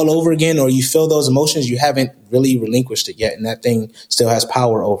angry all over again or you feel those emotions, you haven't really relinquished it yet. And that thing still has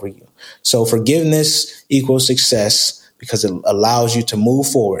power over you. So forgiveness equals success because it allows you to move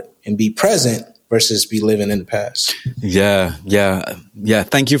forward and be present versus be living in the past. Yeah.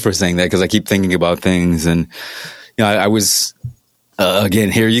 Thank you for saying that because I keep thinking about things. And, you know, I was,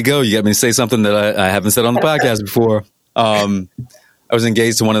 again, here you go. You got me to say something that I haven't said on the podcast before. I was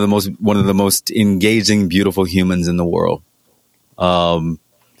engaged to one of the most engaging, beautiful humans in the world. And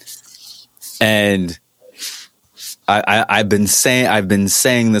I've been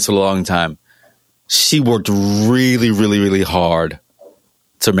saying this for a long time. She worked really, really, really hard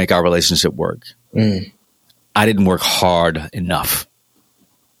to make our relationship work. I didn't work hard enough.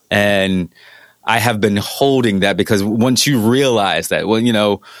 And I have been holding that because once you realize that,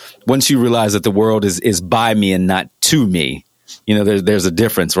 once you realize that the world is by me and not to me, you know, there's a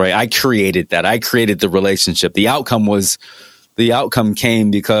difference, right? I created that. I created the relationship. The outcome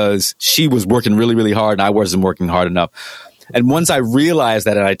came because she was working really, really hard and I wasn't working hard enough. And once I realized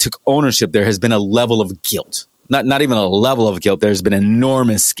that and I took ownership, there has been a level of guilt. not even a level of guilt. There's been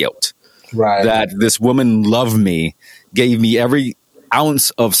enormous guilt. Right. That this woman loved me, gave me every ounce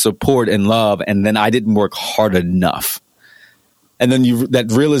of support and love, and then I didn't work hard enough. And then that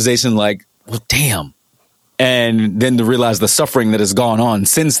realization, like, well, damn. And then to realize the suffering that has gone on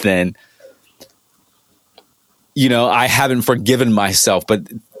since then, I haven't forgiven myself, but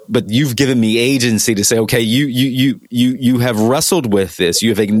you've given me agency to say, okay, you have wrestled with this. You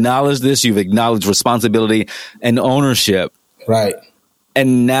have acknowledged this. You've acknowledged responsibility and ownership. Right.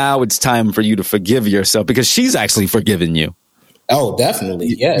 And now it's time for you to forgive yourself, because she's actually forgiven you. Oh, definitely.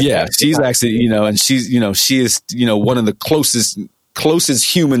 Yeah. Yeah. She's actually, and she's, she is, one of the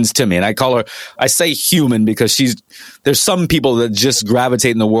closest humans to me. And I say human because there's some people that just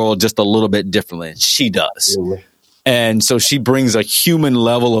gravitate in the world just a little bit differently. And she does. Absolutely. And so she brings a human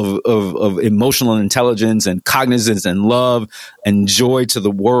level of emotional intelligence and cognizance and love and joy to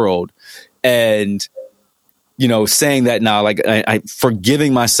the world. And, saying that now, like I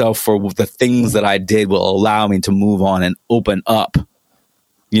forgiving myself for the things that I did will allow me to move on and open up,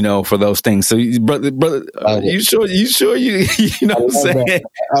 for those things. So, brother, you sure you know what I'm saying? That.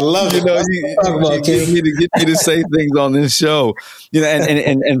 I love it. You get me to say things on this show,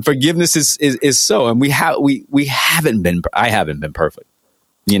 and forgiveness is so. And we haven't been. I haven't been perfect.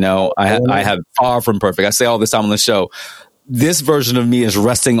 I have far from perfect. I say all this time on the show. This version of me is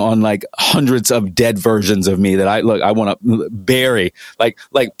resting on like hundreds of dead versions of me that I want to bury, like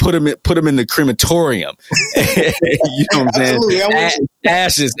put them in the crematorium. You know what I'm saying?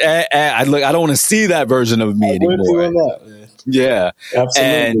 Ashes. I don't want to see that version of me anymore. Yeah.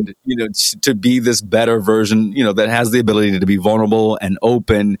 Absolutely. And, to be this better version, that has the ability to be vulnerable and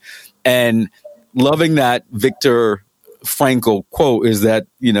open, and loving that Viktor Frankl quote is that,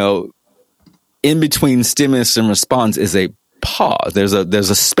 in between stimulus and response is a pause. There's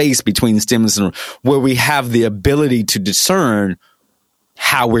a space between stimulus and where we have the ability to discern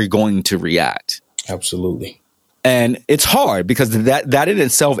how we're going to react. Absolutely. And it's hard because that in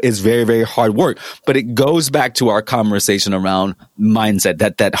itself is very, very hard work. But it goes back to our conversation around mindset,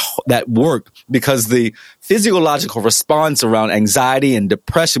 that work, because the physiological response around anxiety and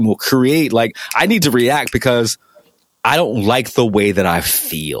depression will create, like, I need to react because I don't like the way that I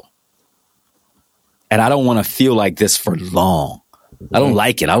feel. And I don't want to feel like this for long. I don't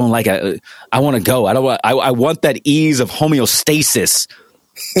like it. I don't like it. I want to go. I want that ease of homeostasis,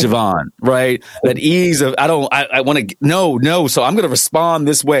 Jevon, right? That ease of, I want to, no. So I'm going to respond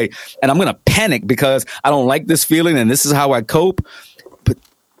this way, and I'm going to panic because I don't like this feeling, and this is how I cope. But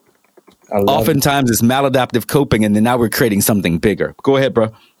oftentimes it's maladaptive coping, and then now we're creating something bigger. Go ahead,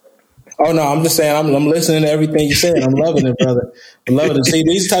 bro. Oh, no, I'm just saying, I'm listening to everything you said. I'm loving it, brother. I'm loving it. See,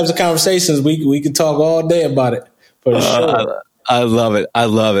 these types of conversations, we could talk all day about it, for sure. I love it. I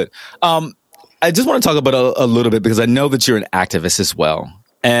love it. I just want to talk about a little bit, because I know that you're an activist as well.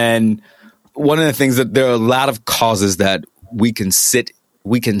 And one of the things that there are a lot of causes that we can sit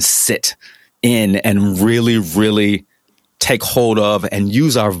in and really, really take hold of and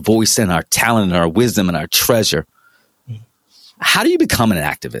use our voice and our talent and our wisdom and our treasure. How do you become an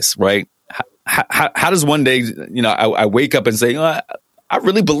activist, right? How does one day, I wake up and say, I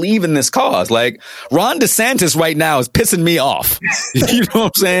really believe in this cause. Like, Ron DeSantis right now is pissing me off. You know what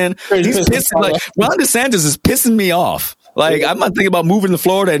I'm saying? Ron DeSantis is pissing me off. Like, I'm not thinking about moving to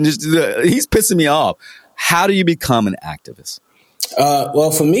Florida, and just he's pissing me off. How do you become an activist?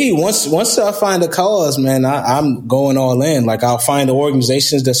 Well, for me, once I find a cause, man, I'm going all in. Like, I'll find the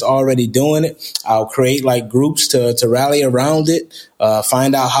organizations that's already doing it. I'll create like groups to rally around it.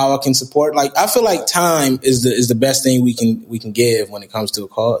 Find out how I can support. Like, I feel like time is the best thing we can give when it comes to a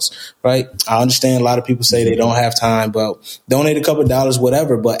cause, right? I understand a lot of people say they don't have time, but donate a couple of dollars,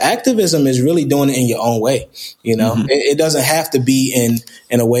 whatever. But activism is really doing it in your own way. Mm-hmm. It doesn't have to be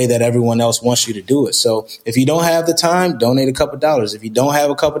in a way that everyone else wants you to do it. So if you don't have the time, donate a couple of dollars. If you don't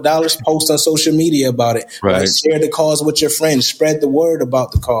have a couple of dollars, post on social media about it. Right. Share the cause with your friends. Spread the word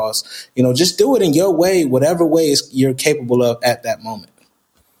about the cause. Just do it in your way, whatever way you're capable of at that moment.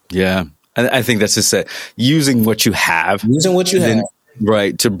 Yeah. I think that's just it. Using what you have.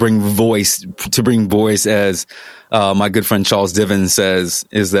 Right. To bring voice as my good friend Charles Divin says,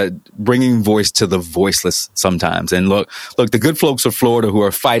 is that bringing voice to the voiceless sometimes. And look, the good folks of Florida who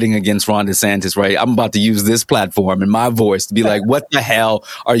are fighting against Ron DeSantis, right? I'm about to use this platform and my voice to be like, what the hell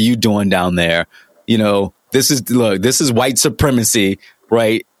are you doing down there? This is white supremacy,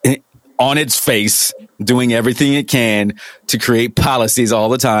 right? On its face, doing everything it can to create policies all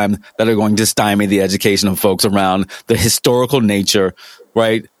the time that are going to stymie the education of folks around the historical nature,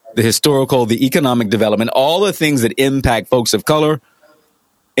 right? The economic development, all the things that impact folks of color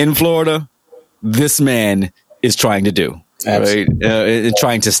in Florida. This man is trying to do, right?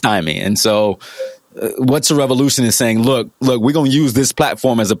 Trying to stymie. And so what's a revolution is saying, look, we're going to use this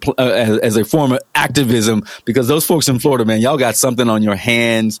platform as a form of activism, because those folks in Florida, man, y'all got something on your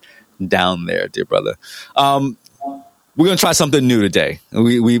hands down there, dear brother. We're going to try something new today.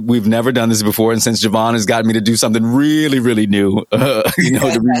 We've never done this before. And since Jevon has got me to do something really, really new, to be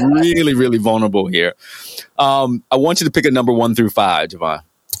really, really vulnerable here. I want you to pick a number 1 through 5, Jevon.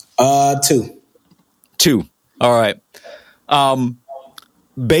 2. 2. All right.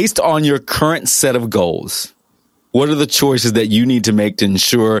 Based on your current set of goals, what are the choices that you need to make to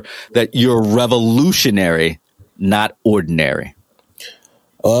ensure that you're revolutionary, not ordinary?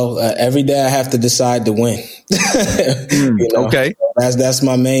 Well, every day I have to decide to win. Okay. That's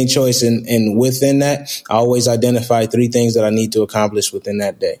my main choice. And within that, I always identify 3 things that I need to accomplish within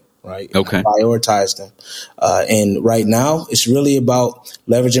that day. Right. Okay. I prioritize them. And right now it's really about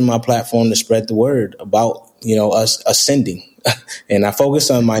leveraging my platform to spread the word about, us ascending. And I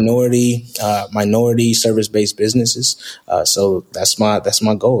focus on minority service-based businesses. So that's my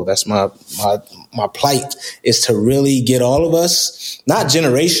goal. That's my plight, is to really get all of us, not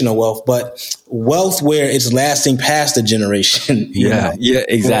generational wealth, but wealth where it's lasting past a generation. Yeah,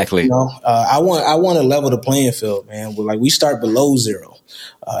 exactly. I want to level the playing field, man. We start below zero,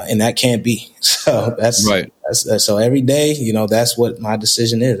 and that can't be. So that's right. So every day, that's what my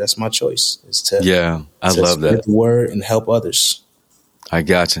decision is. That's my choice, is to love that, spread the word and help others. I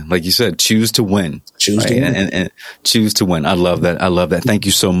gotcha. Like you said, choose to win. Choose to win. And choose to win. I love that. Thank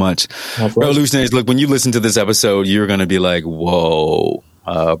you so much. Revolutionaries, look, when you listen to this episode, you're going to be like, whoa,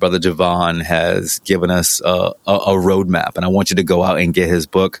 Brother Jevon has given us a roadmap. And I want you to go out and get his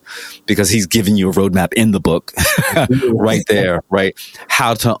book, because he's giving you a roadmap in the book right there, right?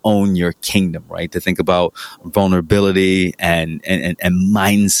 How to own your kingdom, right? To think about vulnerability and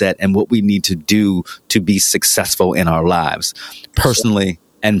mindset and what we need to do to be successful in our lives, personally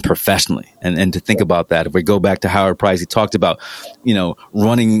and professionally. And to think about that, if we go back to Howard Price, he talked about,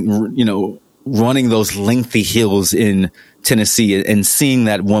 running those lengthy hills in Tennessee and seeing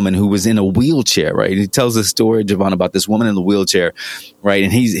that woman who was in a wheelchair, right? He tells a story, Jevon, about this woman in the wheelchair, right?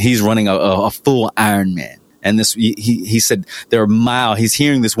 And he's running a full Ironman. And he said there are miles. He's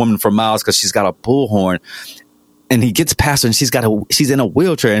hearing this woman for miles because she's got a bullhorn. And he gets past her and she's in a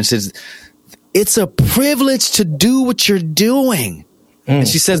wheelchair and says, "It's a privilege to do what you're doing." And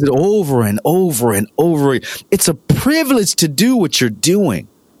she says it over and over and over. It's a privilege to do what you're doing.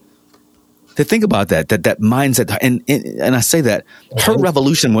 To think about that mindset. And I say that her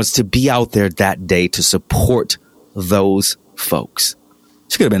revolution was to be out there that day to support those folks.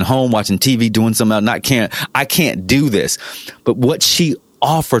 She could have been home watching TV, doing something else. I can't do this. But what she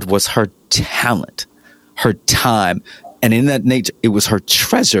offered was her talent, her time. And in that nature, it was her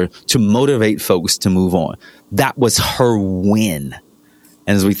treasure to motivate folks to move on. That was her win.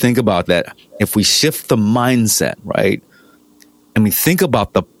 And as we think about that, if we shift the mindset, right, and we think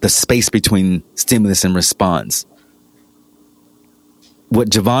about the space between stimulus and response, what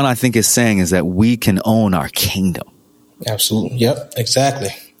Jevon, I think, is saying is that we can own our kingdom. Absolutely. Yep. Exactly.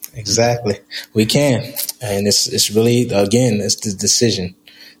 We can. And it's really, again, it's the decision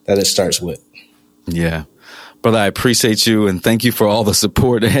that it starts with. Yeah. Brother, I appreciate you and thank you for all the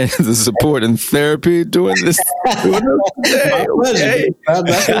support and therapy during this. My pleasure.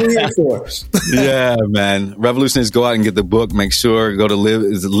 That's what we're here for. Yeah, man. Revolutionaries, go out and get the book. Make sure go to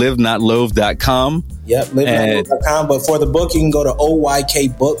livenotloathe.com. Yep, livenotloathe.com. But for the book, you can go to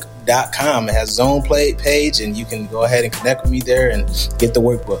oykbook.com. It has its own page, and you can go ahead and connect with me there and get the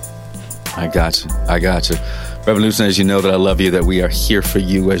workbook. I got you. Revolutionaries, you know that I love you, that we are here for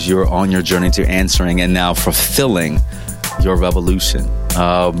you as you're on your journey to answering and now fulfilling your revolution.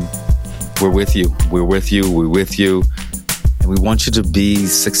 We're with you. And we want you to be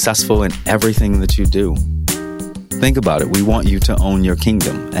successful in everything that you do. Think about it. We want you to own your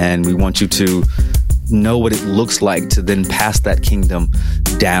kingdom, and we want you to know what it looks like to then pass that kingdom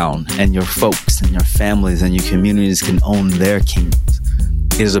down, and your folks and your families and your communities can own their kingdoms.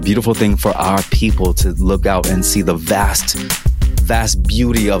 It is a beautiful thing for our people to look out and see the vast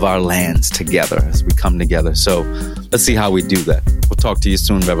beauty of our lands together as we come together. So let's see how we do that. We'll talk to you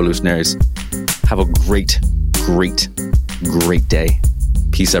soon, Revolutionaries. Have a great day.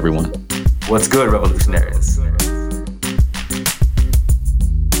 Peace, everyone. What's good, Revolutionaries?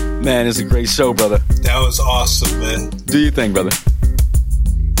 Man, it's a great show, brother. That was awesome, man. Do you think, brother?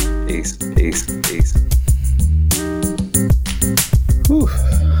 Peace. Whew.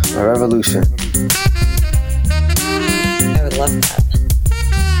 A revolution. I would love that.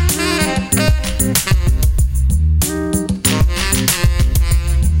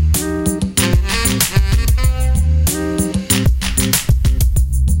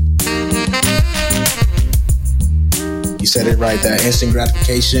 right? That instant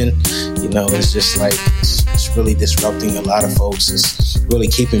gratification, it's just like, it's really disrupting a lot of folks. It's really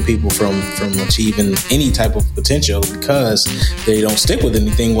keeping people from achieving any type of potential because they don't stick with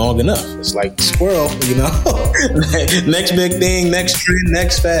anything long enough. It's like squirrel, next big thing, next trend,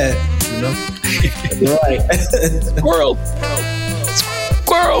 next fad, You're right. Squirrel.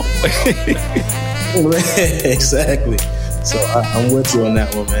 Exactly. So I'm with you on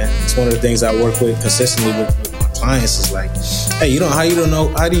that one, man. It's one of the things I work with consistently with my clients is like, hey, how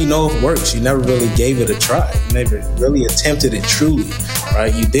do you know if it works? You never really gave it a try. You never really attempted it truly,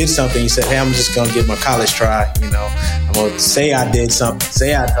 right? You did something, you said, hey, I'm just gonna give my college try, I'm gonna say I did something,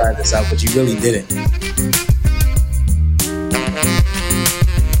 say I tried this out, but you really didn't.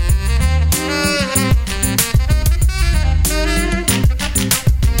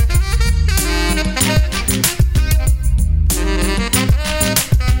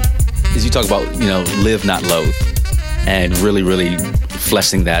 Talk about, live, not loathe, and really, really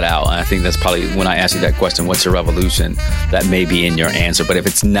fleshing that out. And I think that's probably when I ask you that question, what's your revolution? That may be in your answer. But if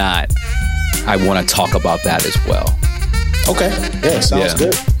it's not, I want to talk about that as well. Okay. Yeah, sounds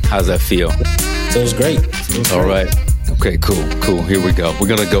good. How does that feel? Feels great. All right. Okay, cool. Here we go. We're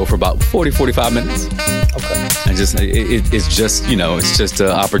going to go for about 45 minutes. Okay. And it's just an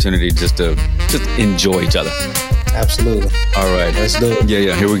opportunity just to enjoy each other. Absolutely. All right. Let's do it.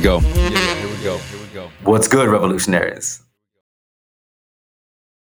 Yeah, here we go. What's good, revolutionaries?